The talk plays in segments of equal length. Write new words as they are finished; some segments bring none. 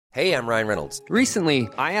Hey, I'm Ryan Reynolds. Recently,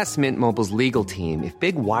 I asked Mint Mobile's legal team if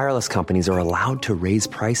big wireless companies are allowed to raise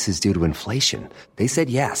prices due to inflation. They said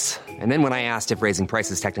yes. And then when I asked if raising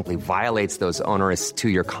prices technically violates those onerous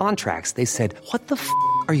two-year contracts, they said, "What the f***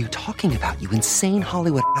 are you talking about, you insane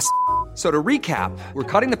Hollywood ass?" So to recap, we're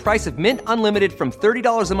cutting the price of Mint Unlimited from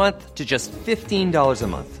 $30 a month to just $15 a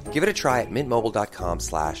month. Give it a try at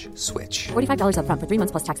mintmobile.com/switch. $45 up front for 3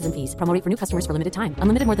 months plus taxes and fees. Promo rate for new customers for limited time.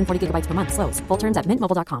 Unlimited more than 40 gigabytes per month. Slows full terms at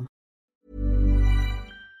mintmobile.com.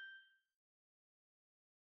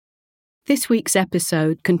 This week's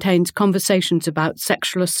episode contains conversations about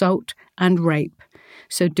sexual assault and rape,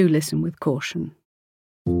 so do listen with caution.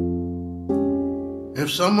 If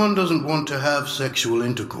someone doesn't want to have sexual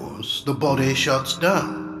intercourse, the body shuts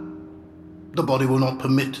down. The body will not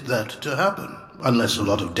permit that to happen, unless a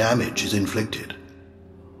lot of damage is inflicted.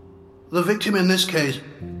 The victim in this case,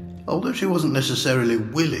 although she wasn't necessarily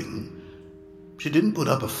willing, she didn't put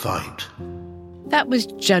up a fight. That was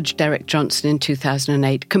Judge Derek Johnson in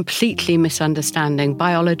 2008, completely misunderstanding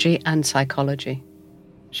biology and psychology.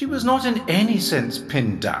 She was not in any sense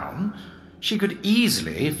pinned down. She could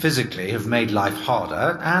easily, physically, have made life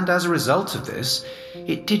harder, and as a result of this,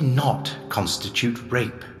 it did not constitute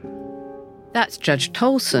rape. That's Judge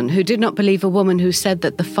Tolson, who did not believe a woman who said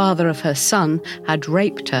that the father of her son had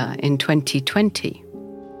raped her in 2020.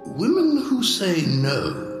 Women who say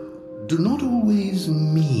no do not always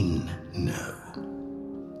mean no.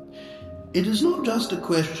 It is not just a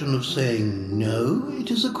question of saying no, it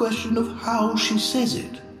is a question of how she says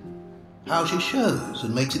it, how she shows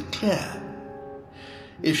and makes it clear.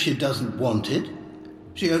 If she doesn't want it,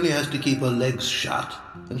 she only has to keep her legs shut,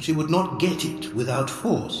 and she would not get it without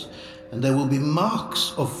force, and there will be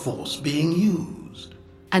marks of force being used.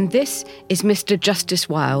 And this is Mr. Justice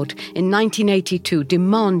Wilde in 1982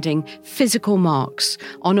 demanding physical marks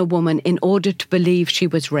on a woman in order to believe she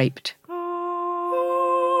was raped.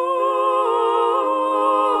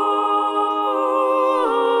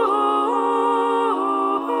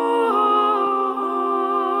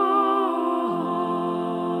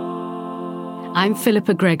 I'm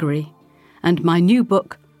Philippa Gregory, and my new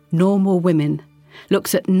book, Normal Women,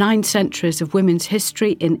 looks at 9 centuries of women's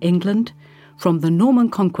history in England, from the Norman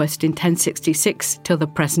conquest in 1066 till the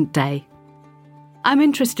present day. I'm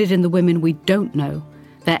interested in the women we don't know,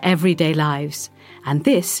 their everyday lives, and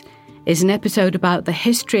this is an episode about the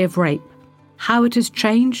history of rape, how it has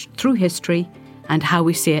changed through history, and how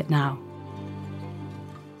we see it now.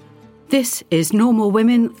 This is Normal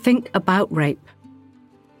Women Think About Rape.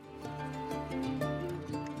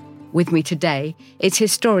 With me today is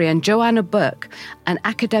historian Joanna Burke, an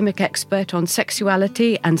academic expert on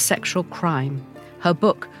sexuality and sexual crime. Her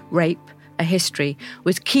book, Rape, A History,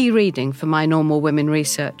 was key reading for my Normal Women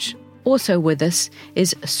research. Also with us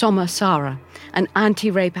is Soma Sara, an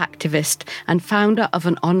anti-rape activist and founder of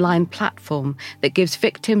an online platform that gives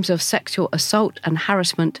victims of sexual assault and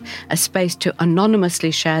harassment a space to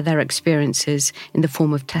anonymously share their experiences in the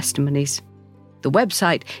form of testimonies. The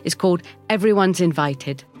website is called Everyone's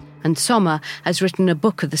Invited, and Soma has written a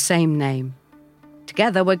book of the same name.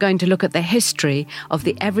 Together, we're going to look at the history of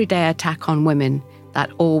the everyday attack on women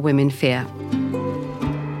that all women fear.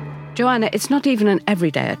 Joanna, it's not even an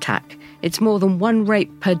everyday attack. It's more than 1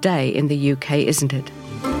 rape per day in the UK, isn't it?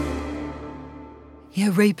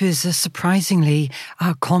 Yeah, rape is a surprisingly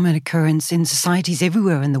common occurrence in societies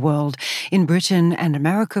everywhere in the world. In Britain and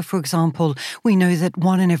America, for example, we know that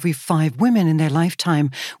 1 in every 5 women in their lifetime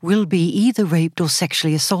will be either raped or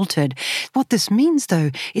sexually assaulted. What this means,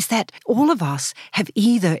 though, is that all of us have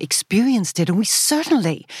either experienced it, and we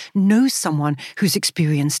certainly know someone who's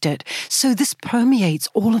experienced it. So this permeates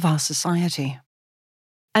all of our society.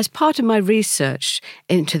 As part of my research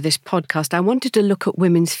into this podcast, I wanted to look at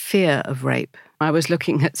women's fear of rape. I was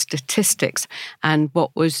looking at statistics, and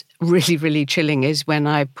what was really, really chilling is when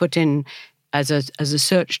I put in as a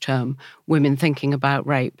search term, women thinking about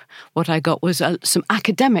rape, what I got was some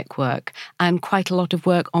academic work and quite a lot of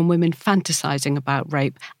work on women fantasizing about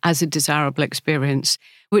rape as a desirable experience,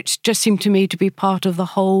 which just seemed to me to be part of the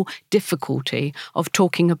whole difficulty of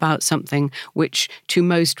talking about something which to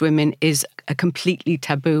most women is a completely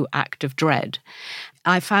taboo act of dread.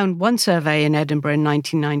 I found one survey in Edinburgh in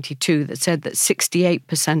 1992 that said that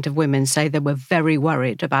 68% of women say they were very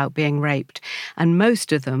worried about being raped, and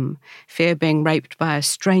most of them fear being raped by a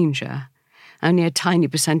stranger. Only a tiny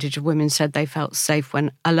percentage of women said they felt safe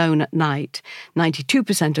when alone at night.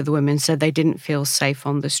 92% of the women said they didn't feel safe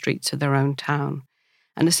on the streets of their own town.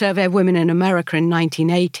 And a survey of women in America in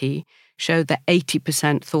 1980 showed that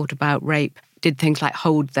 80% thought about rape did things like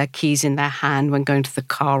hold their keys in their hand when going to the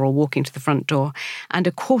car or walking to the front door, and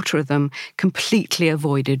a quarter of them completely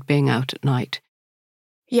avoided being out at night.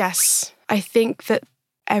 Yes, I think that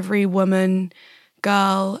every woman,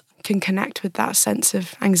 girl can connect with that sense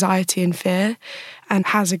of anxiety and fear and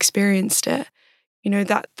has experienced it. You know,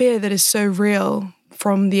 that fear that is so real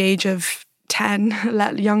from the age of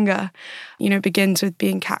 10, younger, you know, begins with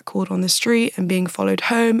being catcalled on the street and being followed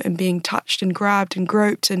home and being touched and grabbed and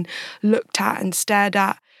groped and looked at and stared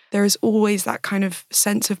at. There is always that kind of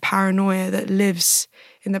sense of paranoia that lives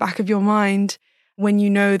in the back of your mind when you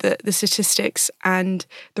know that the statistics and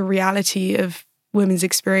the reality of women's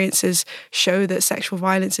experiences show that sexual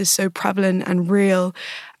violence is so prevalent and real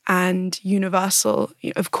and universal.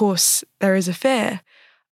 Of course, there is a fear.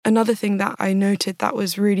 Another thing that I noted that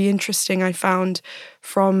was really interesting, I found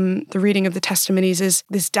from the reading of the testimonies, is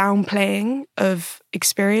this downplaying of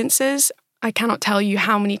experiences. I cannot tell you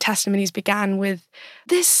how many testimonies began with,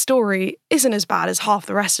 "This story isn't as bad as half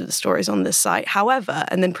the rest of the stories on this site, however,"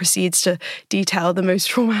 and then proceeds to detail the most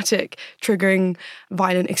traumatic, triggering,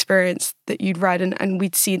 violent experience that you'd read. And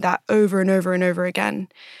we'd see that over and over and over again.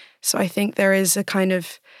 So I think there is a kind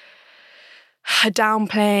of a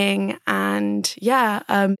downplaying and,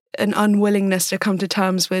 an unwillingness to come to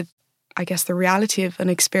terms with, I guess, the reality of an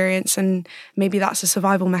experience. And maybe that's a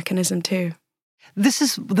survival mechanism too. This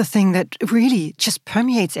is the thing that really just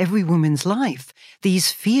permeates every woman's life,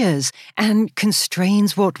 these fears, and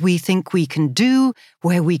constrains what we think we can do,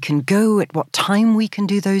 where we can go, at what time we can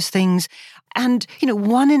do those things. And,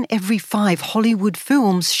 1 in every 5 Hollywood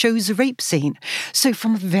films shows a rape scene. So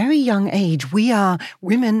from a very young age,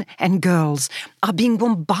 women and girls are being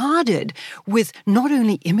bombarded with not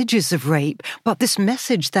only images of rape, but this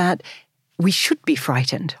message that we should be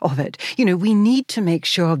frightened of it. We need to make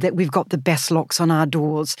sure that we've got the best locks on our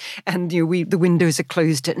doors and the windows are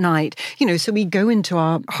closed at night. So we go into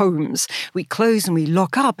our homes, we close and we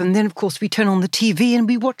lock up, and then of course we turn on the TV and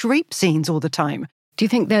we watch rape scenes all the time. Do you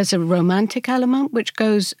think there's a romantic element which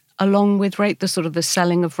goes along with rape, the sort of the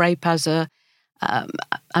selling of rape as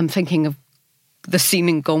I'm thinking of the scene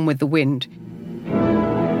in Gone with the Wind.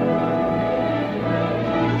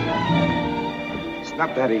 It's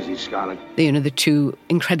not that easy, Scarlett. The two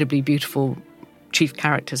incredibly beautiful chief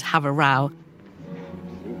characters have a row.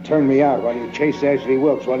 You turned me out while you chased Ashley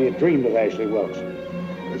Wilkes, while you dreamed of Ashley Wilkes.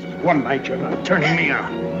 This is one night you're not turning me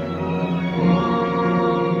out.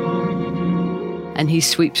 And he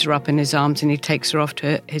sweeps her up in his arms and he takes her off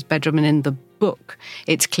to his bedroom. And in the book,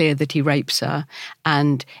 it's clear that he rapes her.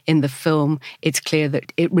 And in the film, it's clear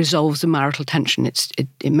that it resolves the marital tension.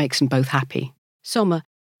 It makes them both happy. Soma.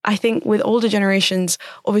 I think with older generations,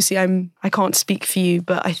 obviously I can't speak for you,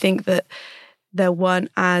 but I think that there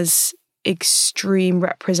weren't as extreme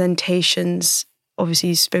representations. Obviously,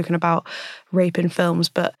 you've spoken about rape in films,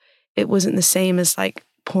 but it wasn't the same as like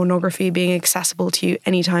pornography being accessible to you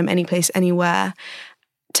anytime, any place, anywhere,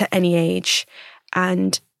 to any age,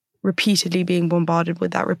 and repeatedly being bombarded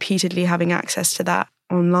with that, repeatedly having access to that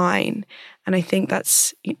online. And I think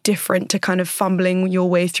that's different to kind of fumbling your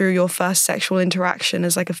way through your first sexual interaction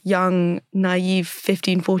as like a young, naive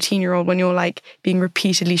 15, 14-year-old when you're like being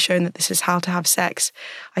repeatedly shown that this is how to have sex.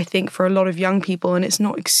 I think for a lot of young people, and it's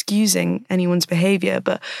not excusing anyone's behavior,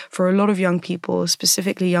 but for a lot of young people,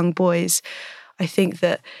 specifically young boys, I think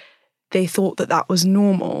that they thought that that was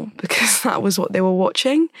normal because that was what they were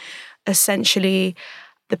watching. Essentially,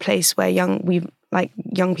 the place where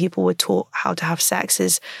young people were taught how to have sex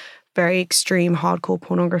is very extreme, hardcore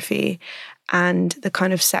pornography. And the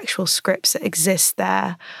kind of sexual scripts that exist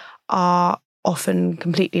there are often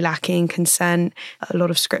completely lacking consent. A lot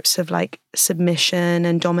of scripts of like submission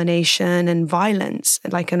and domination and violence,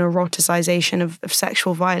 like an eroticization of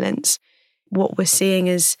sexual violence. What we're seeing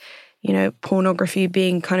is, pornography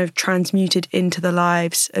being kind of transmuted into the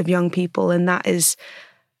lives of young people. And that is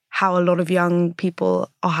how a lot of young people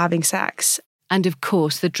are having sex. And of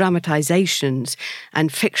course, the dramatizations and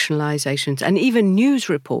fictionalizations and even news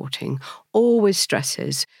reporting always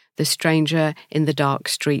stresses the stranger in the dark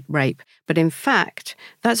street rape. But in fact,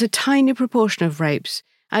 that's a tiny proportion of rapes.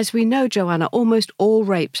 As we know, Joanna, almost all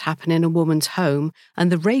rapes happen in a woman's home,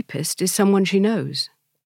 and the rapist is someone she knows.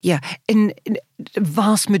 Yeah, in the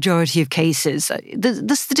vast majority of cases,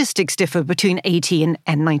 the statistics differ between 80 and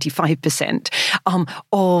 95%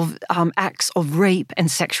 of acts of rape and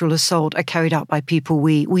sexual assault are carried out by people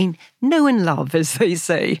we know and love, as they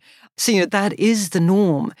say. So, that is the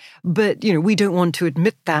norm. But, we don't want to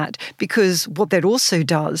admit that, because what that also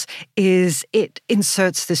does is it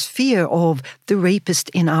inserts this fear of the rapist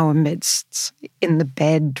in our midst, in the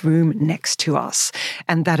bedroom next to us.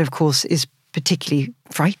 And that, of course, is particularly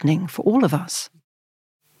frightening for all of us.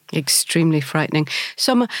 Extremely frightening.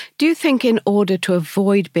 Summer, do you think in order to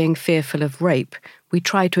avoid being fearful of rape, we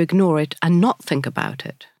try to ignore it and not think about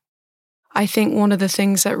it? I think one of the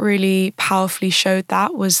things that really powerfully showed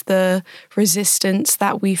that was the resistance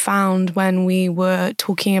that we found when we were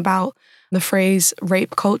talking about the phrase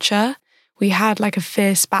rape culture. We had like a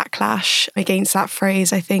fierce backlash against that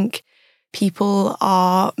phrase. I think people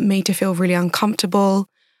are made to feel really uncomfortable.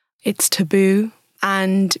 It's taboo.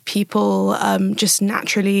 And people just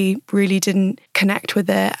naturally really didn't connect with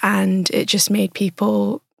it. And it just made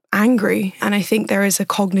people angry. And I think there is a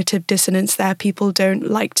cognitive dissonance there. People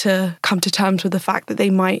don't like to come to terms with the fact that they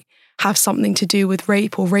might have something to do with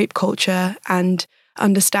rape or rape culture, and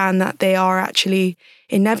understand that they are actually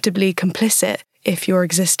inevitably complicit if you're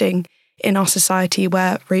existing in our society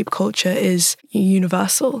where rape culture is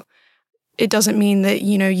universal. It doesn't mean that,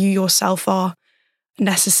 you yourself are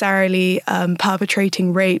necessarily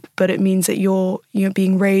perpetrating rape, but it means that you're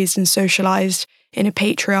being raised and socialized in a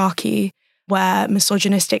patriarchy where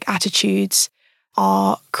misogynistic attitudes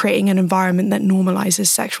are creating an environment that normalizes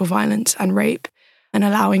sexual violence and rape and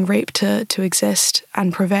allowing rape to exist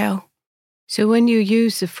and prevail. So when you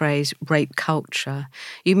use the phrase rape culture,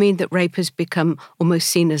 you mean that rape has become almost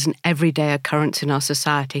seen as an everyday occurrence in our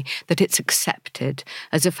society, that it's accepted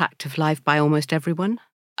as a fact of life by almost everyone?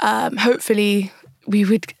 Hopefully, we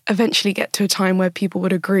would eventually get to a time where people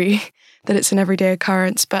would agree that it's an everyday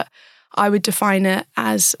occurrence, but I would define it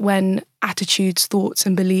as when attitudes, thoughts,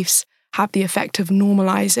 and beliefs have the effect of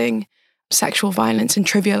normalizing sexual violence and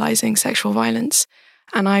trivializing sexual violence.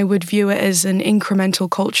 And I would view it as an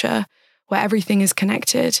incremental culture where everything is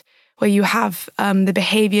connected, where you have the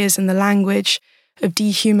behaviors and the language of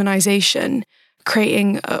dehumanization,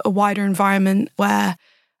 creating a wider environment where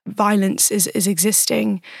violence is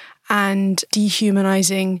existing, and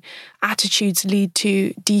dehumanizing attitudes lead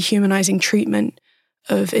to dehumanizing treatment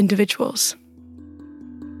of individuals.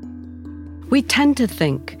 We tend to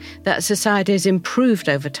think that society has improved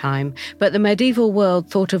over time, but the medieval world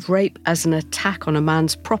thought of rape as an attack on a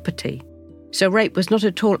man's property. So rape was not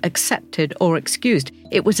at all accepted or excused.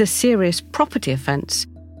 It was a serious property offence,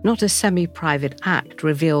 not a semi-private act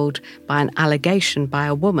revealed by an allegation by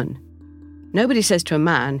a woman. Nobody says to a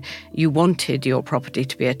man, you wanted your property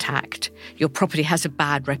to be attacked. Your property has a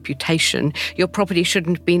bad reputation. Your property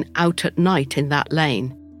shouldn't have been out at night in that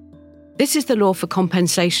lane. This is the law for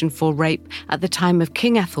compensation for rape at the time of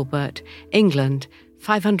King Ethelbert, England,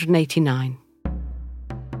 589.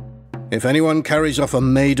 If anyone carries off a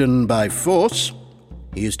maiden by force,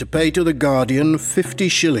 he is to pay to the guardian 50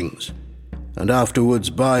 shillings, and afterwards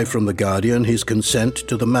buy from the guardian his consent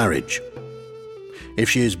to the marriage. If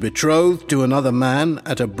she is betrothed to another man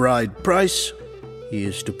at a bride price, he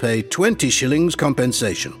is to pay 20 shillings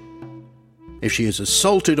compensation. If she is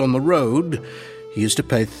assaulted on the road, he is to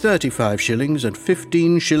pay 35 shillings and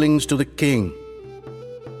 15 shillings to the king.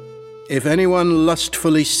 If anyone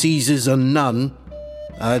lustfully seizes a nun,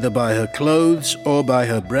 either by her clothes or by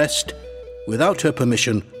her breast, without her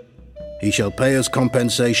permission, he shall pay as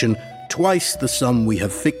compensation twice the sum we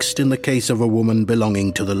have fixed in the case of a woman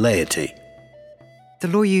belonging to the laity. The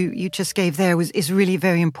law you just gave there is really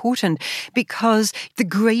very important, because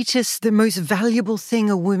the most valuable thing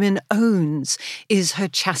a woman owns is her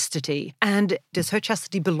chastity. And does her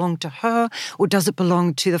chastity belong to her, or does it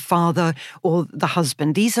belong to the father or the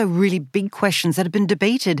husband? These are really big questions that have been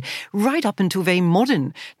debated right up until very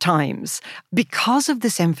modern times. Because of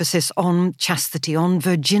this emphasis on chastity, on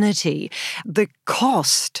virginity, the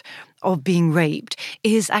cost of being raped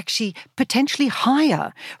is actually potentially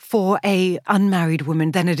higher for a unmarried woman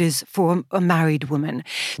than it is for a married woman.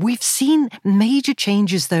 We've seen major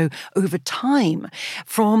changes, though, over time,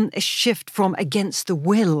 from a shift from against the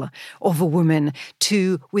will of a woman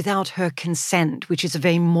to without her consent, which is a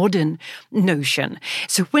very modern notion.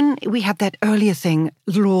 So when we have that earlier thing,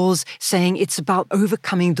 laws saying it's about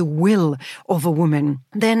overcoming the will of a woman,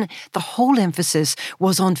 then the whole emphasis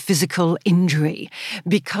was on physical injury,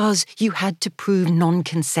 because you had to prove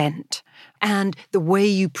non-consent. And the way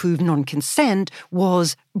you proved non-consent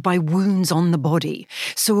was by wounds on the body.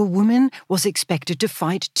 So a woman was expected to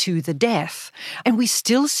fight to the death. And we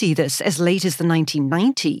still see this as late as the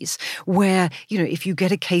 1990s, where, if you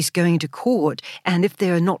get a case going to court and if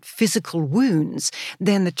there are not physical wounds,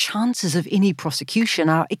 then the chances of any prosecution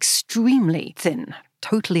are extremely thin,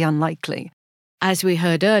 totally unlikely. As we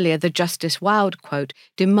heard earlier, the Justice Wilde quote,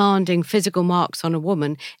 demanding physical marks on a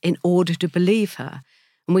woman in order to believe her.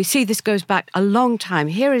 And we see this goes back a long time.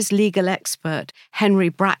 Here is legal expert Henry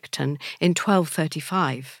Bracton in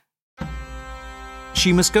 1235.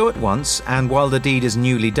 She must go at once, and while the deed is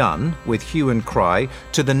newly done, with hue and cry,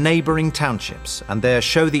 to the neighbouring townships, and there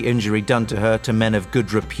show the injury done to her to men of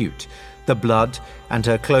good repute, the blood, and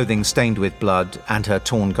her clothing stained with blood, and her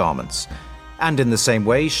torn garments. And in the same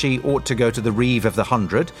way she ought to go to the Reeve of the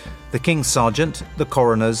 100, the King's Sergeant, the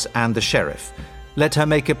coroners, and the sheriff. Let her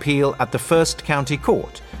make appeal at the first county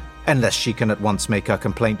court, unless she can at once make her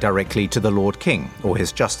complaint directly to the Lord King or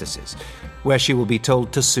his justices, where she will be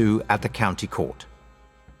told to sue at the county court.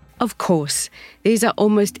 Of course, these are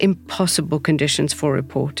almost impossible conditions for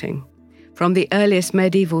reporting. From the earliest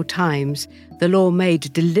medieval times, the law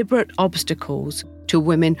made deliberate obstacles to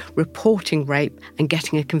women reporting rape and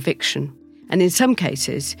getting a conviction. And in some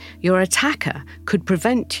cases, your attacker could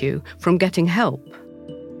prevent you from getting help.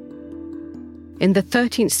 In the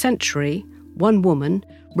 13th century, one woman,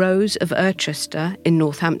 Rose of Irchester in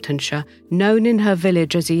Northamptonshire, known in her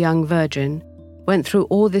village as a young virgin, went through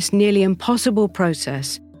all this nearly impossible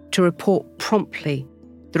process to report promptly.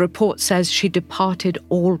 The report says she departed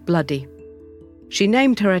all bloody. She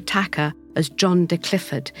named her attacker as John de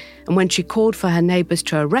Clifford, and when she called for her neighbours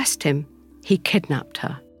to arrest him, he kidnapped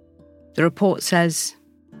her. The report says,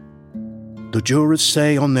 "The jurors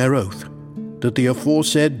say on their oath that the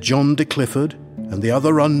aforesaid John de Clifford and the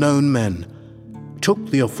other unknown men took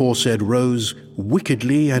the aforesaid Rose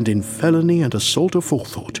wickedly and in felony and assault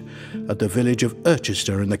aforethought at the village of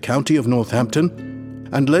Irchester in the county of Northampton,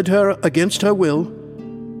 and led her against her will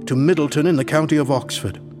to Middleton in the county of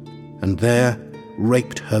Oxford, and there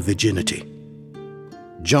raped her virginity.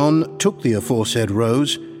 John took the aforesaid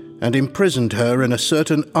Rose and imprisoned her in a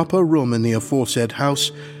certain upper room in the aforesaid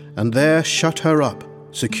house, and there shut her up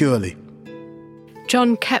securely."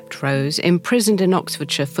 John kept Rose imprisoned in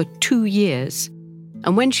Oxfordshire for 2 years,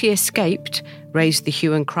 and when she escaped, raised the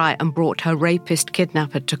hue and cry and brought her rapist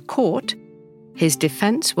kidnapper to court, his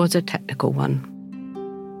defence was a technical one.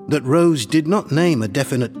 That Rose did not name a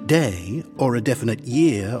definite day or a definite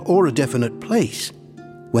year or a definite place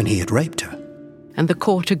when he had raped her. And the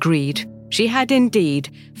court agreed. She had indeed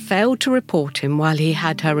failed to report him while he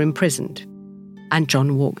had her imprisoned, and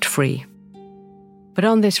John walked free. But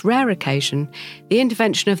on this rare occasion, the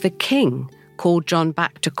intervention of the king called John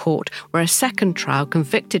back to court, where a second trial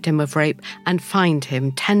convicted him of rape and fined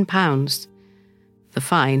him £10. The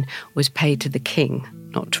fine was paid to the king,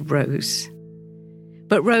 not to Rose.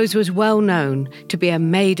 But Rose was well known to be a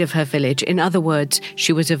maid of her village. In other words,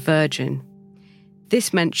 she was a virgin.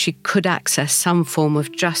 This meant she could access some form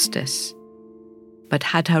of justice. But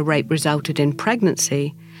had her rape resulted in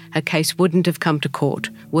pregnancy, her case wouldn't have come to court,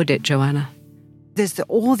 would it, Joanna? There's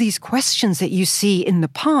all these questions that you see in the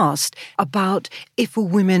past about if a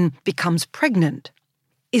woman becomes pregnant.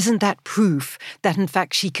 Isn't that proof that, in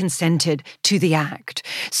fact, she consented to the act?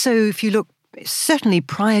 So if you look certainly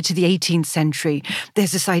prior to the 18th century,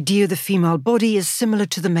 there's this idea the female body is similar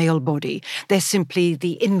to the male body. They're simply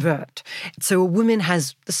the invert. So a woman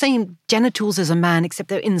has the same genitals as a man, except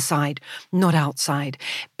they're inside, not outside.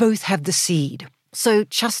 Both have the seed. So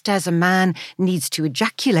just as a man needs to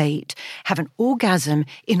ejaculate, have an orgasm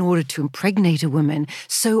in order to impregnate a woman,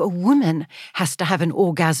 so a woman has to have an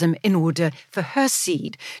orgasm in order for her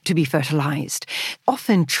seed to be fertilized.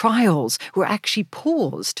 Often trials were actually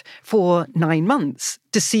paused for 9 months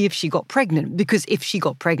to see if she got pregnant, because if she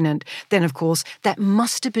got pregnant, then of course that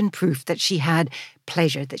must have been proof that she had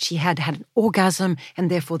pleasure, that she had had an orgasm,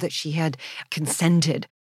 and therefore that she had consented.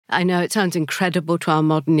 I know it sounds incredible to our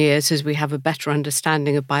modern ears as we have a better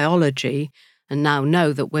understanding of biology and now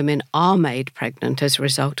know that women are made pregnant as a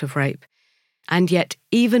result of rape. And yet,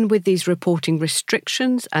 even with these reporting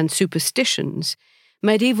restrictions and superstitions,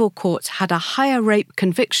 medieval courts had a higher rape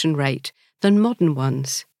conviction rate than modern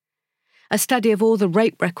ones. A study of all the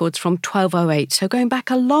rape records from 1208, so going back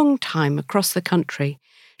a long time across the country,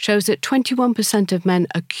 shows that 21% of men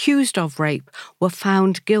accused of rape were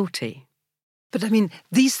found guilty. But I mean,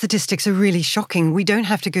 these statistics are really shocking. We don't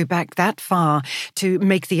have to go back that far to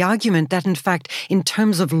make the argument that, in fact, in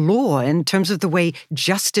terms of law, in terms of the way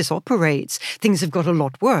justice operates, things have got a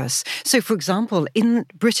lot worse. So, for example, in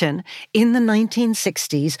Britain, in the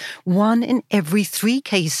 1960s, 1 in every 3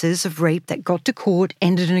 cases of rape that got to court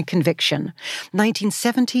ended in a conviction.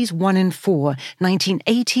 1970s, 1 in 4.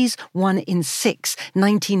 1980s, 1 in 6.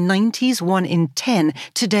 1990s, 1 in 10.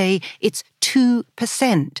 Today, it's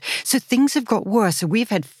 2%. So things have got worse. So we've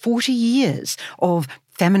had 40 years of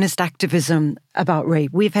feminist activism about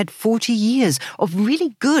rape. We've had 40 years of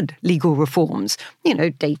really good legal reforms,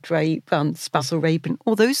 date rape, spousal rape, and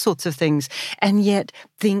all those sorts of things. And yet,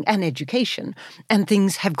 and education, and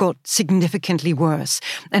things have got significantly worse.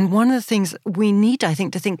 And one of the things we need, I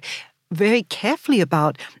think, to think, very carefully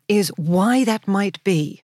about is why that might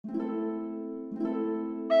be.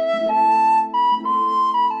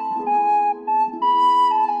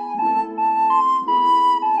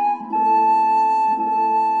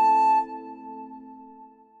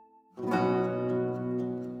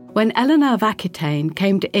 When Eleanor of Aquitaine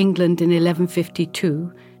came to England in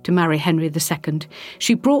 1152 to marry Henry II,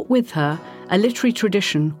 she brought with her a literary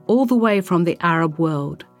tradition all the way from the Arab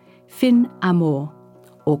world, fin amour,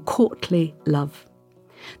 or courtly love.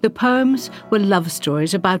 The poems were love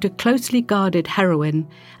stories about a closely guarded heroine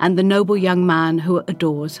and the noble young man who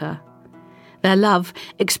adores her. Their love,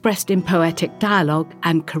 expressed in poetic dialogue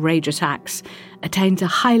and courageous acts, attains a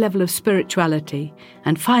high level of spirituality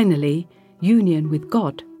and, finally, union with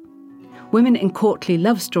God. Women in courtly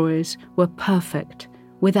love stories were perfect,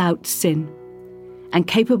 without sin, and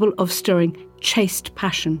capable of stirring chaste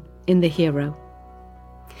passion in the hero.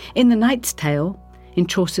 In The Knight's Tale, in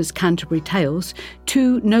Chaucer's Canterbury Tales,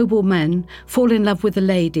 two noble men fall in love with the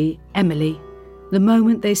lady, Emily, the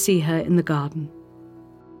moment they see her in the garden.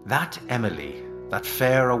 That Emily, that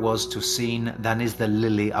fairer was to seen than is the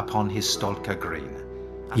lily upon his stalker green.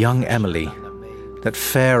 Young Emily, that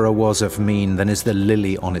fairer was of mien than is the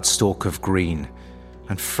lily on its stalk of green,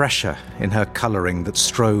 and fresher in her colouring that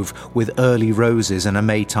strove with early roses in a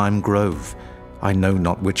Maytime grove. I know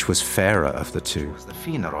not which was fairer of the two. Was the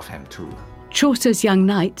finer of him too. Chaucer's young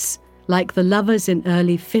knights, like the lovers in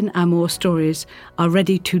early fin amour stories, are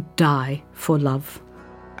ready to die for love.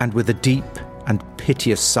 And with a deep and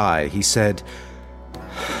piteous sigh he said,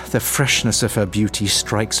 "The freshness of her beauty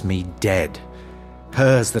strikes me dead.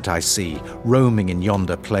 Hers that I see, roaming in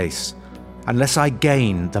yonder place. Unless I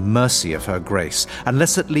gain the mercy of her grace,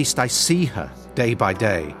 unless at least I see her day by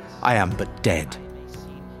day, I am but dead."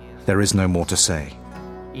 There is no more to say.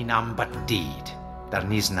 Inam but deed, there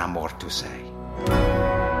is no more to say.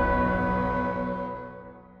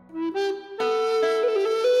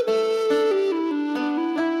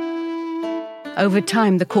 Over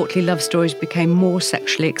time, the courtly love stories became more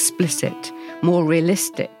sexually explicit, more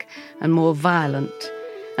realistic, and more violent,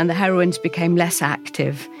 and the heroines became less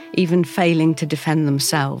active, even failing to defend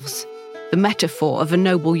themselves. The metaphor of a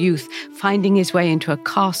noble youth finding his way into a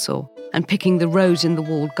castle and picking the rose in the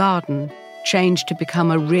walled garden changed to become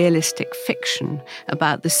a realistic fiction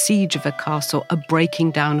about the siege of a castle, a breaking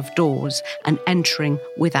down of doors, and entering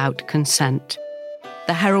without consent.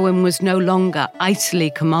 The heroine was no longer icily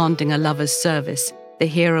commanding a lover's service. The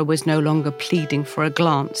hero was no longer pleading for a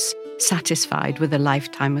glance, satisfied with a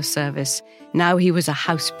lifetime of service. Now he was a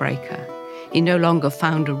housebreaker. He no longer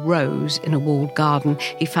found a rose in a walled garden.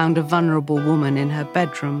 He found a vulnerable woman in her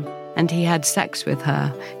bedroom, and he had sex with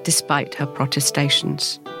her despite her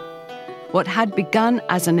protestations. What had begun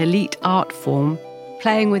as an elite art form,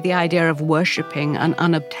 playing with the idea of worshipping an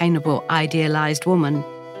unobtainable idealized woman,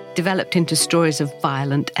 developed into stories of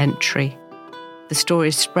violent entry. The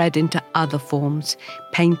stories spread into other forms,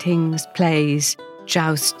 paintings, plays,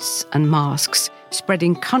 jousts and masks,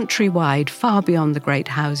 spreading countrywide far beyond the great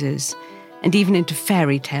houses, and even into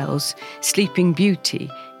fairy tales. Sleeping Beauty,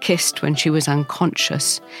 kissed when she was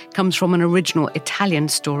unconscious, comes from an original Italian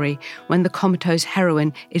story when the comatose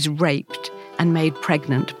heroine is raped and made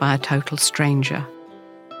pregnant by a total stranger.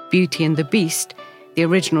 Beauty and the Beast, the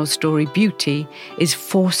original story Beauty, is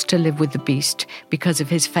forced to live with the Beast because of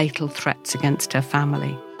his fatal threats against her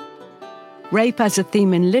family. Rape as a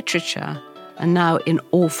theme in literature, and now in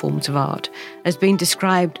all forms of art, has been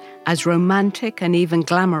described as romantic and even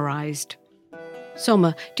glamorized.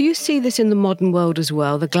 Soma, do you see this in the modern world as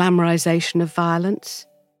well, the glamorization of violence?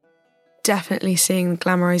 Definitely seeing the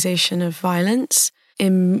glamorization of violence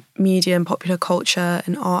in media and popular culture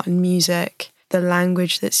and art and music, the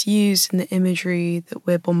language that's used and the imagery that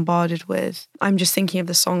we're bombarded with. I'm just thinking of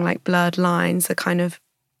the song like Blurred Lines, the kind of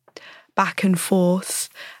back and forth.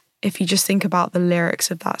 If you just think about the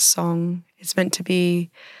lyrics of that song, it's meant to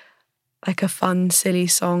be like a fun, silly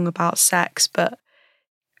song about sex, but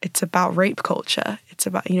it's about rape culture. It's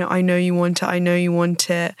about, I know you want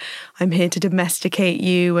it, I'm here to domesticate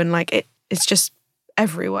you, and like it's just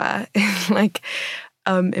everywhere, like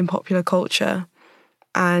in popular culture,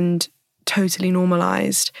 and totally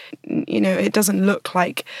normalized. It doesn't look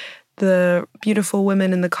like the beautiful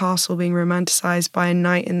women in the castle being romanticized by a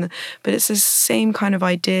knight but it's the same kind of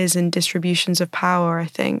ideas and distributions of power, I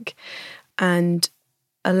think, and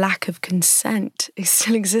a lack of consent is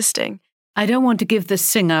still existing. I don't want to give the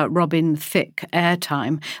singer Robin Thicke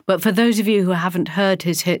airtime, but for those of you who haven't heard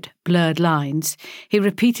his hit Blurred Lines, he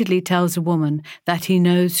repeatedly tells a woman that he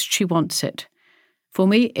knows she wants it. For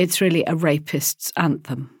me, it's really a rapist's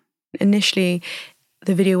anthem. Initially,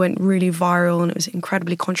 the video went really viral and it was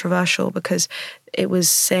incredibly controversial because it was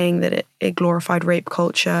saying that it glorified rape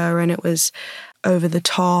culture and it was over the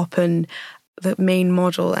top. And the main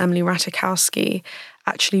model, Emily Ratajkowski,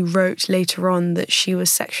 actually wrote later on that she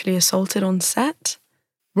was sexually assaulted on set.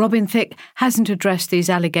 Robin Thicke hasn't addressed these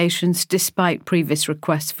allegations despite previous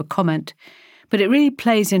requests for comment, but it really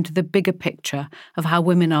plays into the bigger picture of how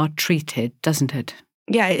women are treated, doesn't it?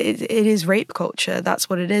 Yeah, it is rape culture. That's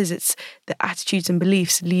what it is. It's the attitudes and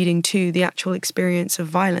beliefs leading to the actual experience of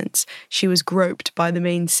violence. She was groped by the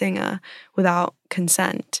main singer without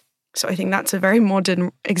consent. So I think that's a very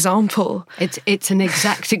modern example. It's an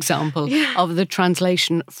exact example of the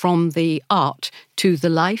translation from the art to the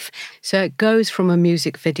life. So it goes from a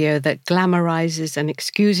music video that glamorizes and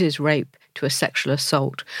excuses rape to a sexual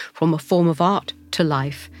assault, from a form of art to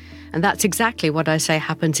life. And that's exactly what I say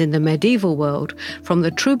happens in the medieval world, from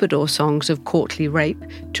the troubadour songs of courtly rape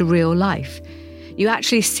to real life. You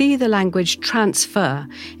actually see the language transfer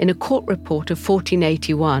in a court report of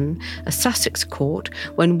 1481, a Sussex court,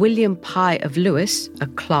 when William Pye of Lewes, a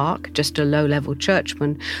clerk, just a low-level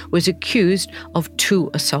churchman, was accused of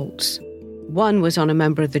 2 assaults. One was on a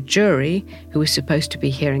member of the jury who was supposed to be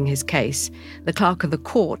hearing his case. The clerk of the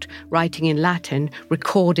court, writing in Latin,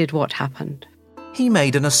 recorded what happened. He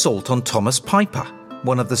made an assault on Thomas Piper,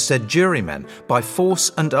 one of the said jurymen, by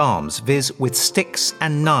force and arms, viz. With sticks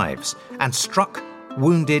and knives, and struck,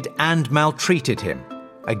 wounded and maltreated him,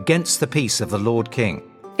 against the peace of the Lord King.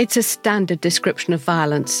 It's a standard description of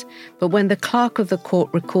violence, but when the clerk of the court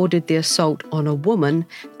recorded the assault on a woman,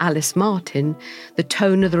 Alice Martin, the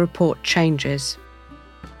tone of the report changes.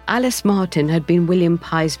 Alice Martin had been William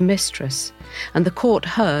Pye's mistress, and the court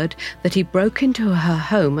heard that he broke into her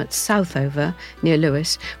home at Southover, near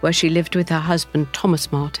Lewes, where she lived with her husband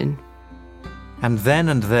Thomas Martin. And then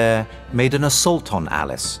and there made an assault on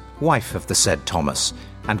Alice, wife of the said Thomas,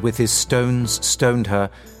 and with his stones stoned her,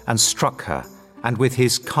 and struck her, and with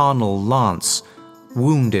his carnal lance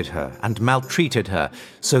wounded her and maltreated her,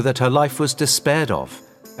 so that her life was despaired of,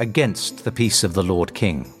 against the peace of the Lord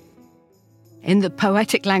King. In the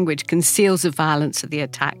poetic language conceals the violence of the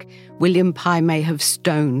attack. William Pye may have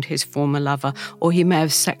stoned his former lover, or he may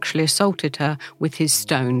have sexually assaulted her with his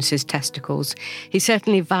stones, his testicles. He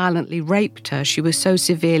certainly violently raped her. She was so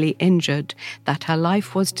severely injured that her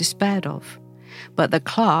life was despaired of. But the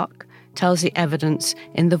clerk tells the evidence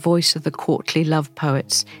in the voice of the courtly love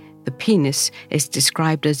poets. The penis is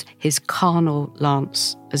described as his carnal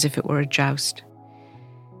lance, as if it were a joust.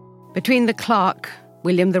 Between the clerk,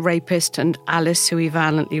 William the rapist, and Alice, who he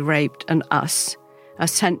violently raped, and us, are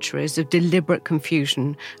centuries of deliberate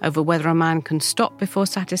confusion over whether a man can stop before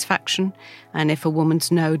satisfaction, and if a woman's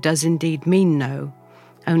no does indeed mean no,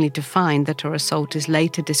 only to find that her assault is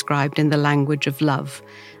later described in the language of love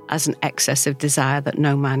as an excess of desire that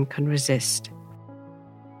no man can resist.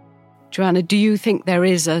 Joanna, do you think there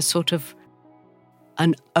is a sort of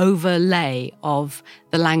an overlay of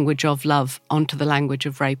the language of love onto the language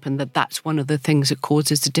of rape, and that's one of the things that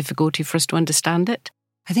causes the difficulty for us to understand it?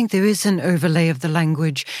 I think there is an overlay of the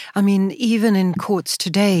language. I mean, even in courts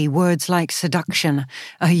today, words like seduction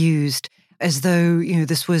are used as though,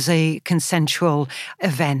 this was a consensual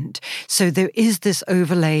event. So there is this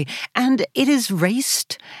overlay, and it is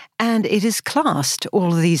raced and it is classed,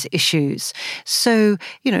 all of these issues. So,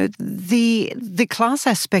 the class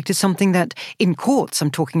aspect is something that in courts,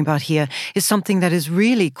 I'm talking about here, is something that is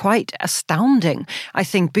really quite astounding, I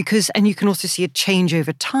think, and you can also see a change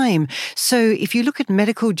over time. So if you look at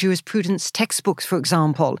medical jurisprudence textbooks, for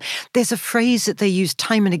example, there's a phrase that they use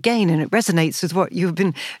time and again, and it resonates with what you're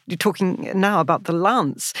talking now about the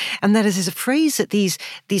lance. And that is a phrase that these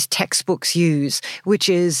textbooks use, which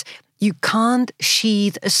is, you can't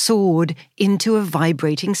sheathe a sword into a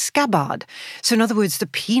vibrating scabbard. So in other words, the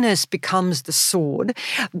penis becomes the sword.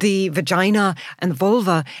 The vagina and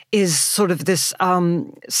vulva is sort of this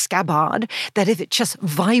scabbard that if it just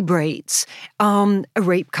vibrates, a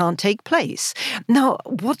rape can't take place. Now,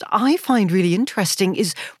 what I find really interesting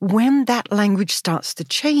is when that language starts to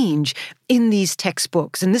change in these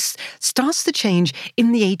textbooks, and this starts to change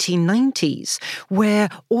in the 1890s, where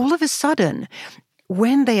all of a sudden,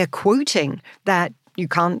 when they are quoting that you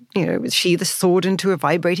can't, sheathe a sword into a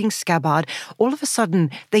vibrating scabbard, all of a sudden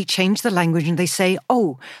they change the language and they say,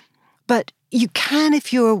 oh, but you can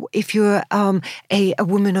if you're a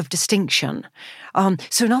woman of distinction.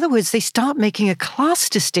 So in other words, they start making a class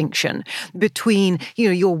distinction between,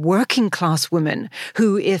 your working class woman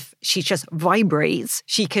who, if she just vibrates,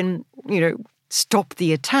 she can, stop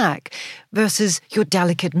the attack, versus your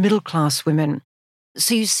delicate middle class women.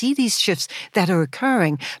 So you see these shifts that are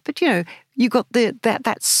occurring, but, You got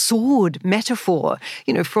that sword metaphor,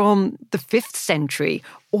 from the 5th century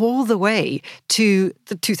all the way to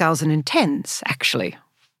the 2010s, actually.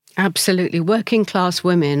 Absolutely. Working class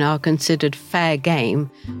women are considered fair game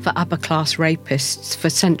for upper class rapists for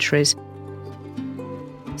centuries.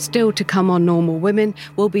 Still to come on Normal Women,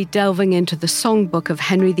 we'll be delving into the songbook of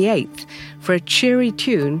Henry VIII for a cheery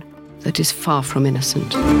tune that is far from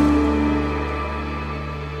innocent.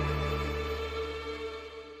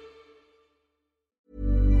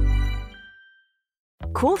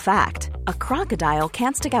 Cool fact, a crocodile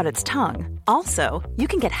can't stick out its tongue. Also, you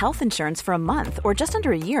can get health insurance for a month or just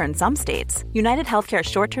under a year in some states. United Healthcare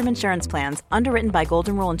short-term insurance plans, underwritten by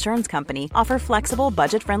Golden Rule Insurance Company, offer flexible,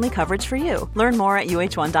 budget-friendly coverage for you. Learn more at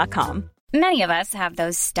UH1.com. Many of us have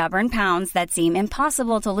those stubborn pounds that seem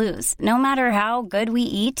impossible to lose, no matter how good we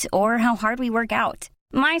eat or how hard we work out.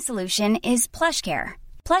 My solution is PlushCare.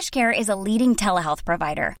 PlushCare is a leading telehealth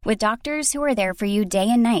provider with doctors who are there for you day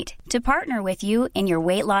and night to partner with you in your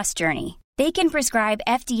weight loss journey. They can prescribe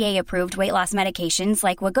FDA-approved weight loss medications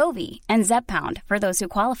like Wegovy and Zepbound for those who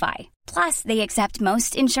qualify. Plus, they accept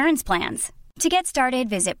most insurance plans. To get started,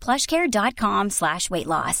 visit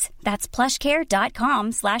plushcare.com/weightloss. That's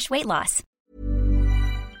plushcare.com/weightloss.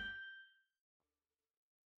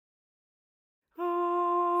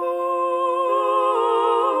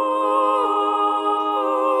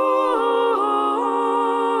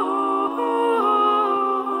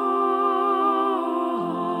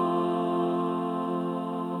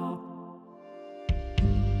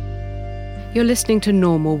 You're listening to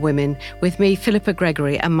Normal Women with me, Philippa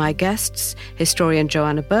Gregory, and my guests, historian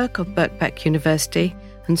Joanna Burke of Birkbeck University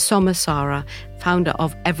and Soma Sara, founder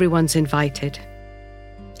of Everyone's Invited.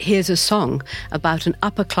 Here's a song about an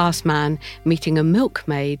upper-class man meeting a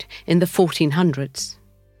milkmaid in the 1400s.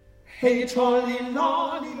 Hey, trolley,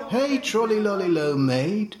 lolly, low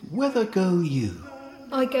maid, whither go you?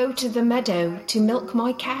 I go to the meadow to milk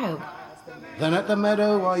my cow. Then at the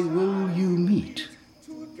meadow I will you meet,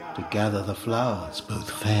 to gather the flowers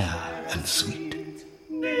both fair and sweet.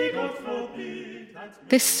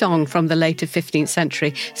 This song from the later 15th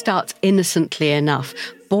century starts innocently enough.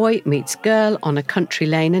 Boy meets girl on a country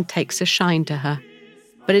lane and takes a shine to her.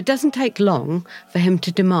 But it doesn't take long for him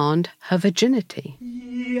to demand her virginity.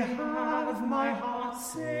 Ye have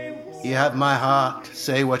my heart,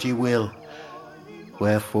 say what ye will.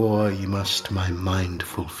 Wherefore ye must my mind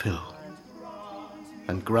fulfill.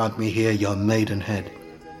 And grant me here your maidenhead,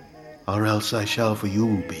 or else I shall for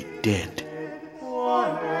you be dead. Or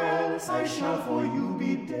else I shall for you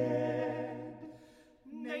be dead.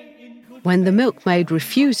 When the milkmaid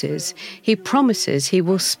refuses, he promises he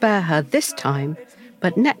will spare her this time,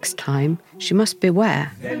 but next time she must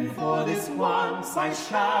beware. Then for this once I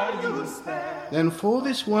shall you spare. Then for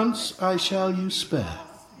this once I shall you spare.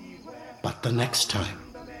 But the next time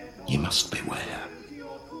ye must beware.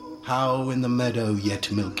 How in the meadow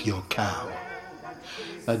yet milk your cow.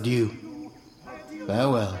 Adieu,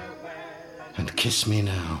 farewell, and kiss me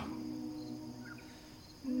now.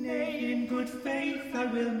 Nay, in good faith I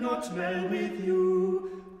will not dwell with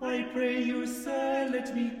you. I pray you, sir,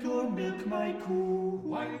 let me go milk my cow.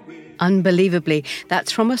 Unbelievably,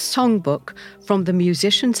 that's from a songbook from the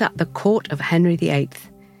musicians at the court of Henry VIII.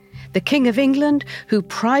 The King of England, who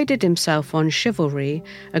prided himself on chivalry,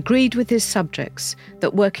 agreed with his subjects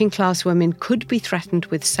that working-class women could be threatened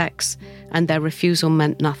with sex, and their refusal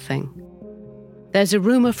meant nothing. There's a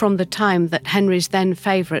rumour from the time that Henry's then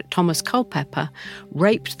favourite, Thomas Culpeper,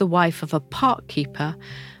 raped the wife of a park keeper,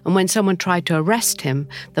 and when someone tried to arrest him,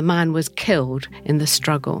 the man was killed in the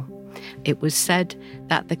struggle. It was said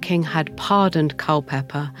that the king had pardoned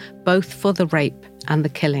Culpeper both for the rape and the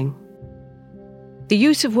killing. The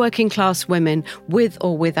use of working-class women, with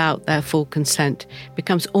or without their full consent,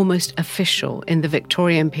 becomes almost official in the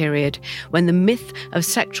Victorian period, when the myth of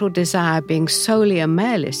sexual desire being solely a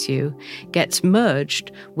male issue gets merged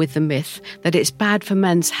with the myth that it's bad for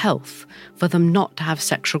men's health for them not to have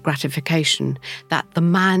sexual gratification, that the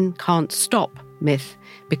man can't stop myth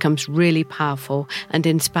becomes really powerful and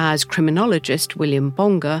inspires criminologist William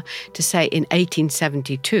Bonga to say in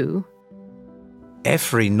 1872,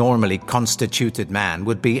 every normally constituted man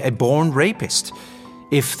would be a born rapist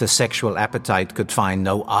if the sexual appetite could find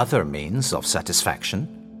no other means of satisfaction.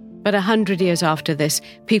 But 100 years after this,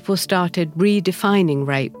 people started redefining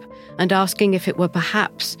rape and asking if it were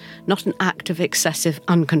perhaps not an act of excessive,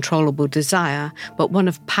 uncontrollable desire, but one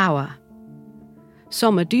of power.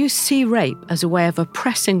 Soma, do you see rape as a way of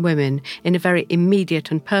oppressing women in a very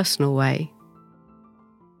immediate and personal way?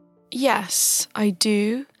 Yes, I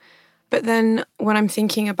do. But then when I'm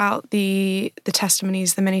thinking about the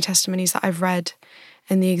testimonies, the many testimonies that I've read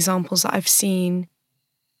in the examples that I've seen,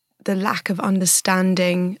 the lack of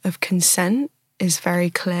understanding of consent is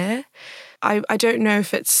very clear. I don't know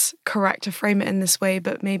if it's correct to frame it in this way,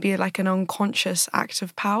 but maybe like an unconscious act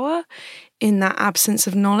of power in that absence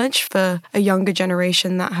of knowledge for a younger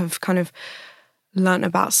generation that have kind of learnt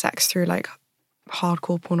about sex through like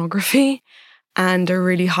hardcore pornography and a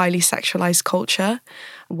really highly sexualized culture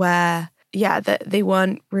where, that they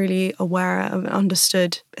weren't really aware of and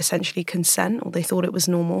understood essentially consent, or they thought it was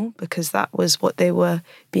normal because that was what they were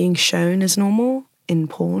being shown as normal in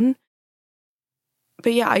porn.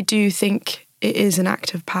 But I do think it is an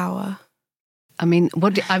act of power. I mean,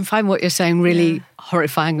 I find what you're saying really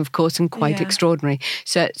horrifying, of course, and quite extraordinary.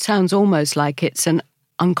 So it sounds almost like it's an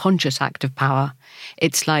unconscious act of power.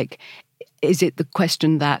 It's like, is it the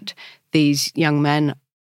question that these young men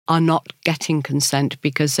are not getting consent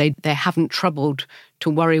because they haven't troubled to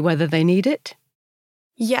worry whether they need it?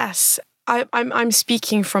 Yes. I'm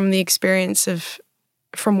speaking from the experience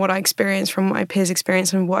from what I experienced, from my peers'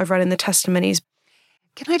 experience and what I've read in the testimonies.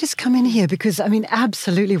 Can I just come in here? Because, I mean,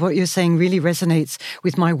 absolutely what you're saying really resonates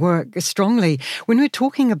with my work strongly. When we're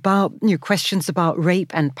talking about questions about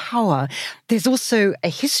rape and power, there's also a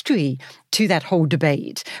history to that whole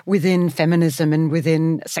debate within feminism and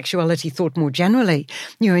within sexuality thought more generally.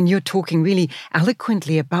 And you're talking really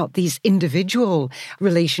eloquently about these individual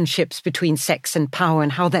relationships between sex and power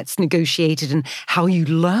and how that's negotiated and how you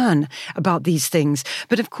learn about these things.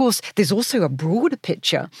 But of course, there's also a broader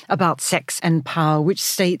picture about sex and power, which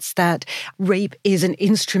states that rape is an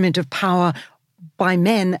instrument of power by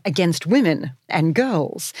men against women and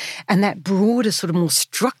girls. And that broader sort of more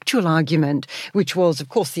structural argument, which was, of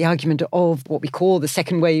course, the argument of what we call the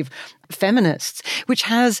second wave feminists, which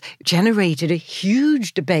has generated a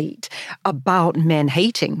huge debate about men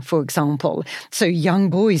hating, for example. So young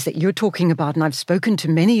boys that you're talking about, and I've spoken to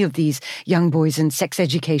many of these young boys in sex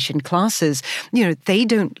education classes, they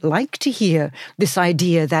don't like to hear this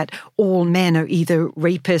idea that all men are either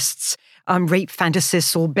rapists, rape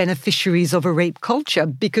fantasists or beneficiaries of a rape culture,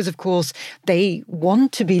 because, of course, they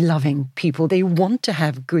want to be loving people. They want to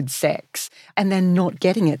have good sex, and they're not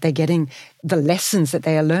getting it. They're getting the lessons that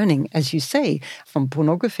they are learning, as you say, from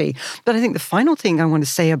pornography. But I think the final thing I want to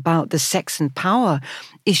say about the sex and power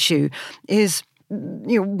issue is,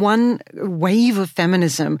 one wave of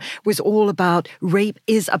feminism was all about rape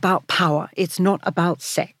is about power. It's not about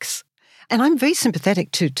sex. And I'm very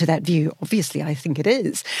sympathetic to that view. Obviously, I think it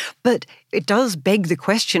is. But it does beg the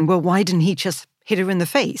question, well, why didn't he just hit her in the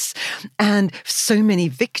face? And so many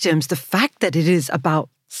victims, the fact that it is about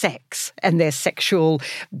sex and their sexuality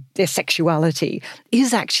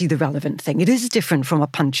is actually the relevant thing. It is different from a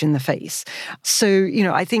punch in the face. So,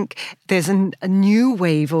 I think there's a new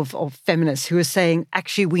wave of feminists who are saying,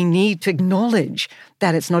 actually, we need to acknowledge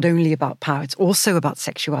that it's not only about power, it's also about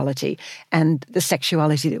sexuality, and the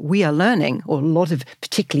sexuality that we are learning, or a lot of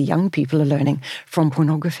particularly young people are learning from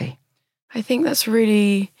pornography. I think that's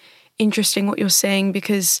really interesting what you're saying,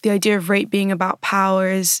 because the idea of rape being about power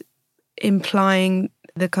is implying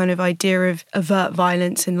the kind of idea of overt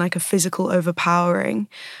violence and like a physical overpowering.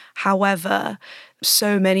 However,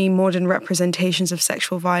 so many modern representations of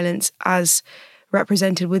sexual violence as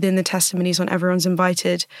represented within the testimonies on Everyone's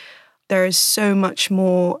Invited, there is so much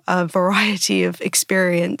more variety of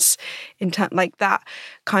experience like that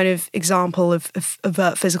kind of example of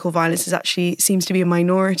overt physical violence is actually seems to be a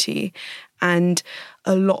minority. And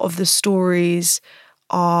a lot of the stories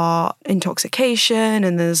are intoxication,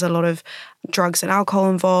 and there's a lot of drugs and alcohol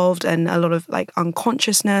involved, and a lot of like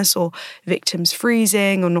unconsciousness or victims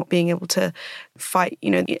freezing or not being able to fight.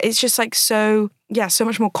 It's just like so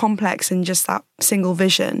much more complex than just that single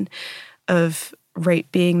vision of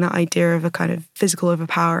rape being that idea of a kind of physical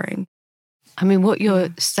overpowering. I mean, what you're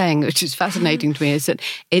saying, which is fascinating to me, is that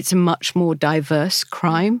it's a much more diverse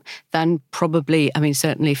crime than probably,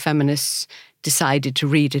 certainly feminists decided to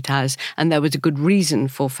read it as, and there was a good reason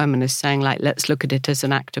for feminists saying, let's look at it as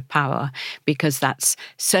an act of power, because that's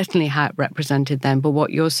certainly how it represented them. But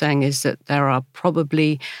what you're saying is that there are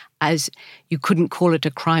probably, as you couldn't call it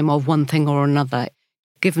a crime of one thing or another.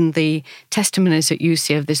 Given the testimonies that you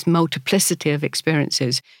see of this multiplicity of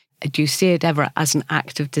experiences, do you see it ever as an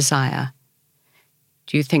act of desire?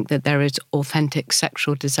 Do you think that there is authentic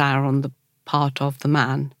sexual desire on the part of the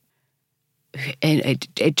man?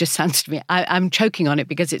 It just sounds to me, I'm choking on it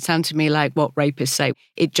because it sounds to me like what rapists say.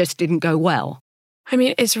 It just didn't go well.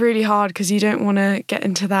 It's really hard because you don't want to get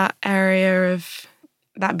into that area of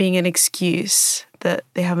that being an excuse that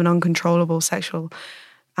they have an uncontrollable sexual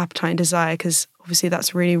appetite and desire, because obviously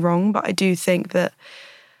that's really wrong. But I do think that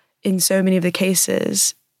in so many of the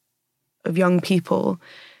cases of young people,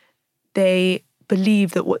 they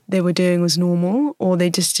believe that what they were doing was normal, or they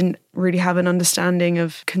just didn't really have an understanding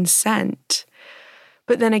of consent.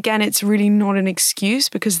 But then again, it's really not an excuse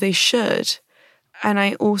because they should. And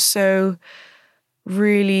I also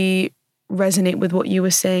really resonate with what you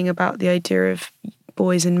were saying about the idea of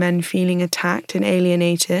boys and men feeling attacked and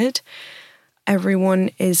alienated. Everyone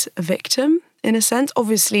is a victim in a sense.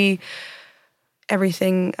 Obviously,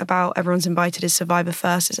 everything about Everyone's Invited is Survivor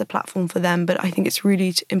First. It's a platform for them. But I think it's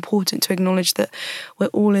really important to acknowledge that we're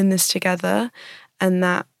all in this together and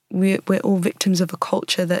that we're all victims of a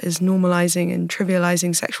culture that is normalizing and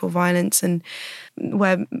trivializing sexual violence, and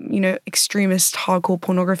where, extremist hardcore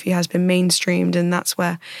pornography has been mainstreamed, and that's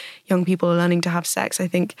where young people are learning to have sex. I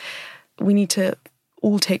think we need to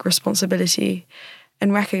all take responsibility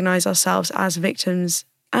and recognize ourselves as victims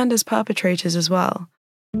and as perpetrators as well.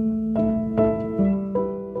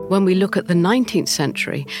 When we look at the 19th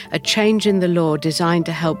century, a change in the law designed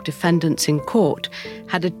to help defendants in court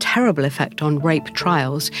had a terrible effect on rape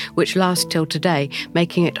trials, which last till today,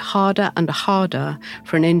 making it harder and harder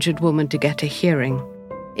for an injured woman to get a hearing.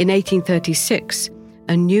 In 1836,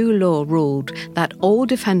 a new law ruled that all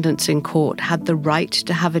defendants in court had the right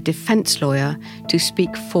to have a defence lawyer to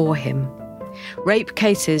speak for him. Rape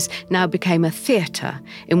cases now became a theatre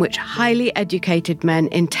in which highly educated men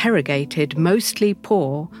interrogated mostly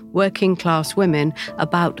poor, working-class women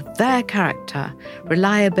about their character,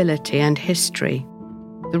 reliability and history.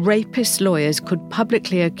 The rapist's lawyers could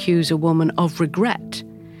publicly accuse a woman of regret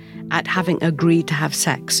at having agreed to have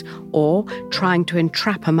sex, or trying to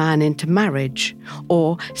entrap a man into marriage,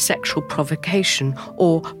 or sexual provocation,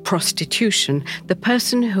 or prostitution. The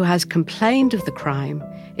person who has complained of the crime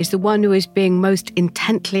is the one who is being most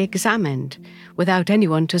intently examined, without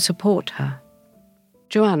anyone to support her.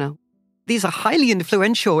 Joanna? These are highly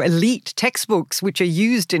influential elite textbooks which are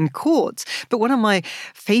used in courts. But one of my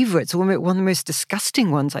favourites, one of the most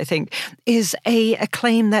disgusting ones, I think, is a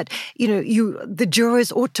claim that, the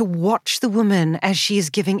jurors ought to watch the woman as she is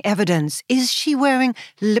giving evidence. Is she wearing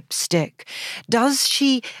lipstick?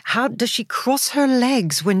 How does she cross her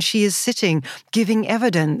legs when she is sitting giving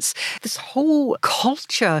evidence? This whole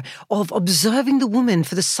culture of observing the woman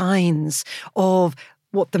for the signs of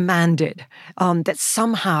what the man did, that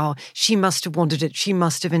somehow she must have wanted it, she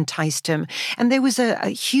must have enticed him. And there was a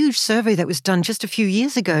huge survey that was done just a few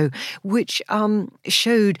years ago, which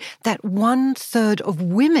showed that 1/3 of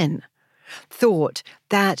women thought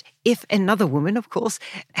that if another woman, of course,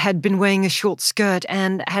 had been wearing a short skirt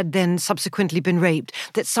and had then subsequently been raped,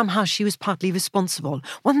 that somehow she was partly responsible.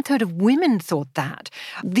 1/3 of women thought that.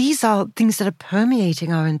 These are things that are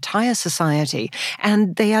permeating our entire society,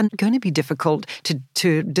 and they are going to be difficult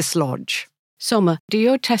to dislodge. Soma, do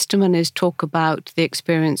your testimonies talk about the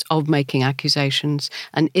experience of making accusations,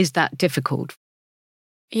 and is that difficult?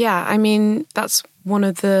 Yeah, that's one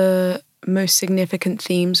of the most significant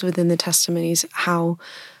themes within the testimonies, how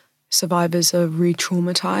survivors are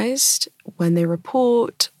re-traumatized when they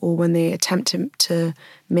report or when they attempt to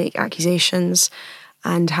make accusations,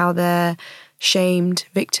 and how they're shamed,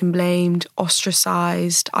 victim-blamed,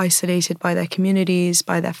 ostracized, isolated by their communities,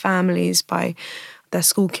 by their families, by their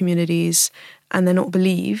school communities, and they're not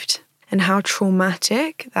believed, and how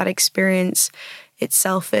traumatic that experience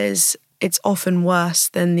itself is. It's often worse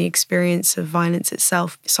than the experience of violence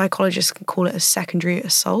itself. Psychologists can call it a secondary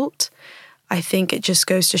assault. I think it just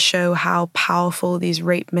goes to show how powerful these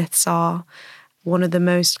rape myths are. One of the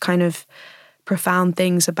most kind of profound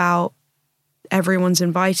things about Everyone's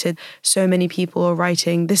Invited, so many people are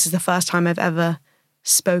writing, this is the first time I've ever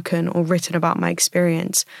spoken or written about my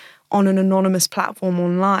experience on an anonymous platform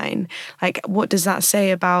online. Like, what does that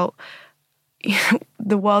say about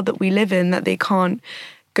the world that we live in, that they can't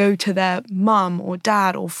go to their mum or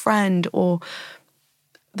dad or friend or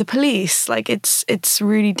the police? Like, it's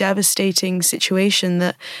really devastating situation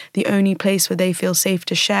that the only place where they feel safe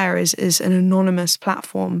to share is an anonymous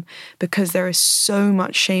platform, because there is so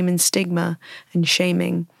much shame and stigma and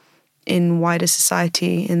shaming in wider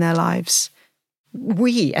society in their lives.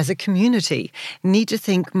 We, as a community, need to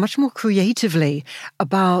think much more creatively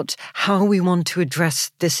about how we want to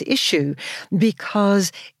address this issue,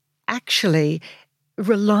 because actually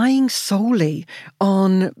relying solely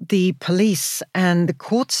on the police and the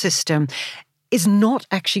court system is not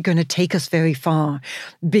actually going to take us very far,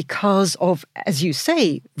 because of, as you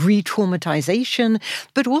say, re-traumatization,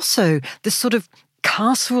 but also the sort of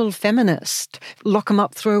carceral feminist, lock them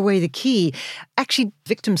up, throw away the key. Actually,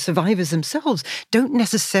 victim survivors themselves don't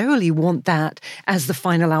necessarily want that as the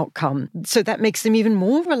final outcome. So that makes them even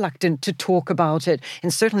more reluctant to talk about it,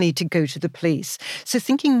 and certainly to go to the police. So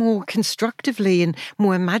thinking more constructively and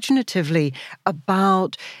more imaginatively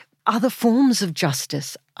about other forms of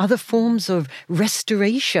justice, other forms of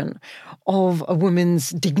restoration of a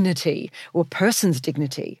woman's dignity or a person's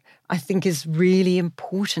dignity, I think is really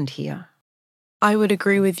important here. I would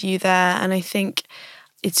agree with you there, and I think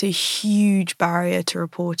it's a huge barrier to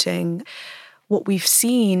reporting. What we've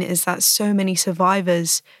seen is that so many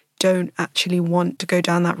survivors don't actually want to go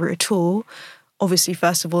down that route at all. Obviously,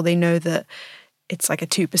 first of all, they know that it's like a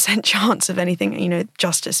 2% chance of anything,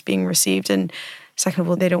 justice being received. And second of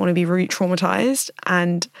all, they don't want to be re-traumatized.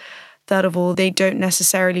 And third of all, they don't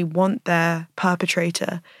necessarily want their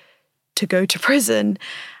perpetrator to go to prison.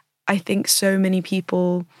 I think so many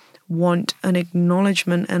people want an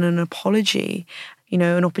acknowledgement and an apology,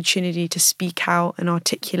 an opportunity to speak out and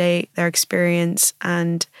articulate their experience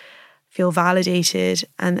and feel validated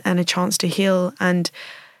and a chance to heal. And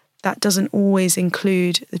that doesn't always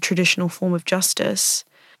include the traditional form of justice,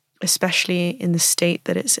 especially in the state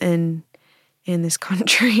that it's in this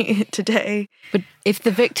country today. But if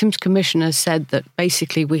the Victims Commissioner said that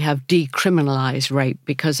basically we have decriminalised rape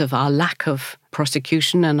because of our lack of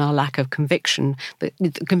prosecution and our lack of conviction, the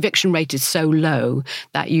conviction rate is so low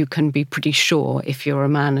that you can be pretty sure if you're a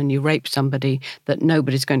man and you rape somebody that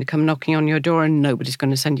nobody's going to come knocking on your door and nobody's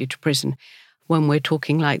going to send you to prison. When we're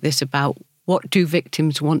talking like this about what do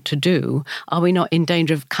victims want to do, are we not in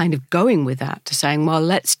danger of kind of going with that to saying, well,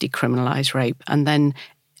 let's decriminalise rape? And then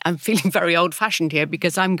I'm feeling very old-fashioned here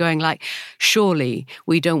because I'm going like, surely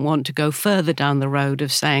we don't want to go further down the road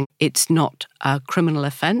of saying it's not a criminal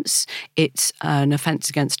offence, it's an offence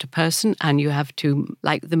against a person, and you have to,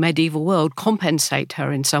 like the medieval world, compensate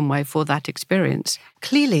her in some way for that experience.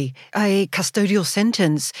 Clearly, a custodial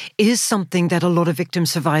sentence is something that a lot of victim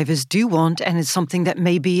survivors do want, and it's something that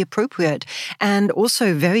may be appropriate. And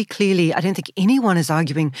also, very clearly, I don't think anyone is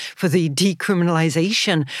arguing for the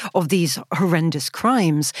decriminalisation of these horrendous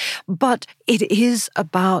crimes, but it is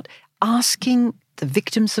about asking the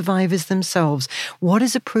victim survivors themselves what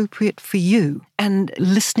is appropriate for you and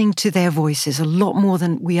listening to their voices a lot more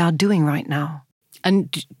than we are doing right now.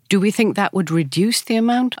 And do we think that would reduce the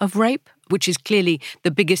amount of rape, which is clearly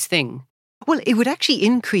the biggest thing? Well, it would actually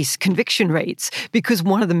increase conviction rates because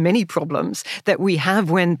one of the many problems that we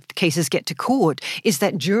have when cases get to court is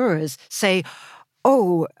that jurors say,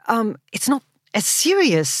 it's not as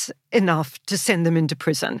serious enough to send them into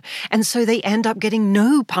prison. And so they end up getting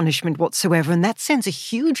no punishment whatsoever. And that sends a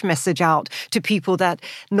huge message out to people that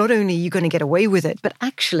not only are you going to get away with it, but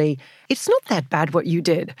actually it's not that bad what you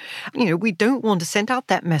did. We don't want to send out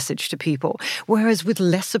that message to people. Whereas with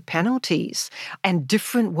lesser penalties and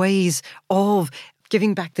different ways of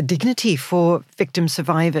giving back the dignity for victim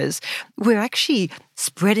survivors, we're actually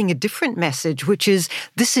spreading a different message, which is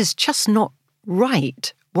this is just not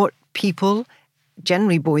right what people,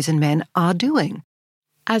 generally boys and men, are doing.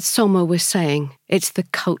 As Soma was saying, it's the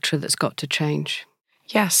culture that's got to change.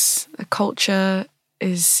 Yes, the culture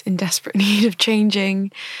is in desperate need of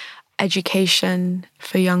changing. Education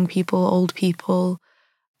for young people, old people,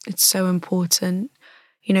 it's so important.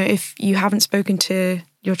 If you haven't spoken to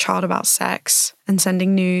your child about sex and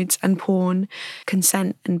sending nudes and porn,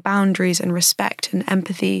 consent and boundaries and respect and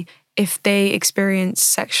empathy, if they experience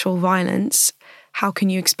sexual violence, how can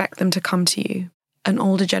you expect them to come to you? An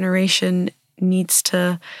older generation needs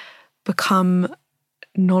to become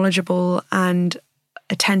knowledgeable and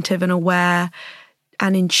attentive and aware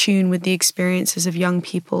and in tune with the experiences of young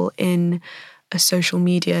people in a social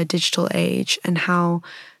media, digital age, and how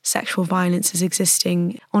sexual violence is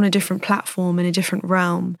existing on a different platform in a different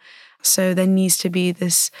realm. So there needs to be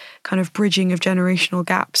this kind of bridging of generational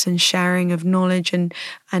gaps and sharing of knowledge and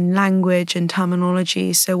language and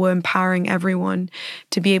terminology. So we're empowering everyone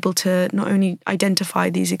to be able to not only identify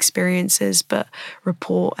these experiences, but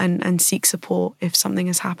report and seek support if something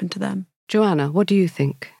has happened to them. Joanna, what do you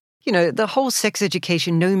think? The whole sex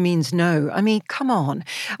education, no means no. I mean, come on.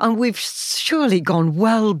 We've surely gone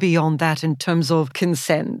well beyond that in terms of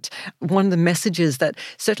consent. One of the messages that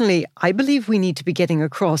certainly I believe we need to be getting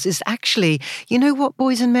across is actually, you know what,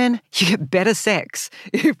 boys and men? You get better sex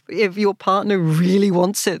if your partner really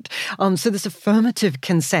wants it. So this affirmative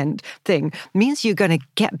consent thing means you're going to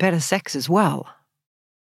get better sex as well.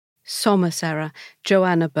 Soma Sera,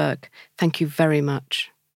 Joanna Burke, thank you very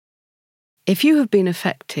much. If you have been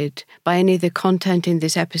affected by any of the content in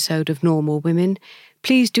this episode of Normal Women,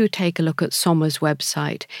 please do take a look at Soma's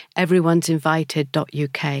website,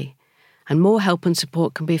 everyone'sinvited.uk. And more help and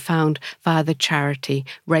support can be found via the charity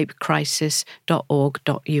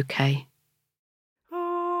rapecrisis.org.uk.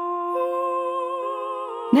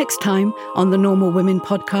 Next time on the Normal Women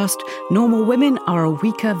podcast, normal women are a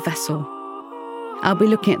weaker vessel. I'll be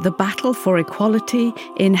looking at the battle for equality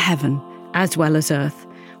in heaven as well as earth,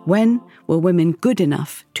 When were women good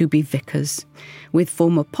enough to be vicars? With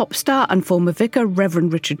former pop star and former vicar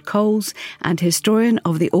Reverend Richard Coles and historian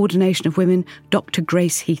of the ordination of women Dr.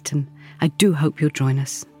 Grace Heaton. I do hope you'll join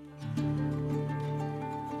us.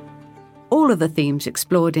 All of the themes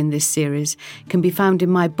explored in this series can be found in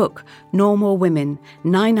my book, Normal Women,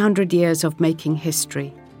 900 Years of Making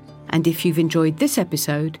History. And if you've enjoyed this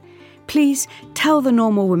episode, please tell the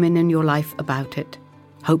normal women in your life about it.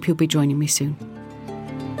 Hope you'll be joining me soon.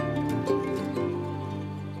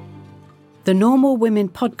 The Normal Women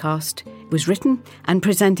podcast was written and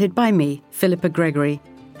presented by me, Philippa Gregory,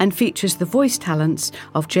 and features the voice talents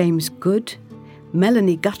of James Good,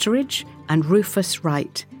 Melanie Gutteridge and Rufus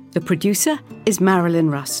Wright. The producer is Marilyn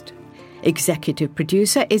Rust. Executive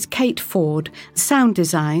producer is Kate Ford. Sound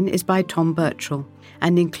design is by Tom Birchall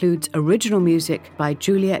and includes original music by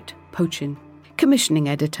Juliet Pochin. Commissioning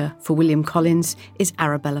editor for William Collins is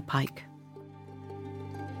Arabella Pike.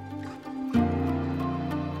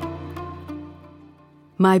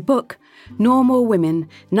 My book, Normal Women,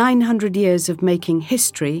 900 Years of Making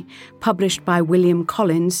History, published by William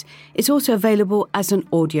Collins, is also available as an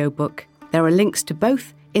audiobook. There are links to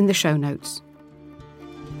both in the show notes.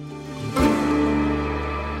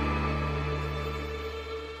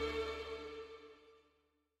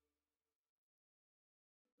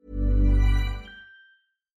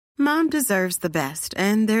 Mom deserves the best,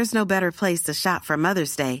 and there's no better place to shop for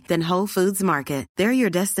Mother's Day than Whole Foods Market. They're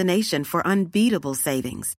your destination for unbeatable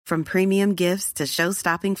savings, from premium gifts to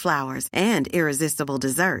show-stopping flowers and irresistible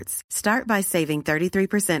desserts. Start by saving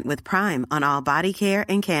 33% with Prime on all body care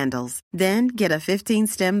and candles. Then get a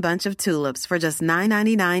 15-stem bunch of tulips for just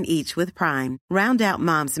 $9.99 each with Prime. Round out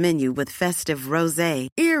Mom's menu with festive rosé,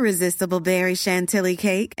 irresistible berry chantilly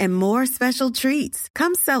cake, and more special treats.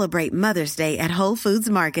 Come celebrate Mother's Day at Whole Foods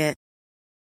Market.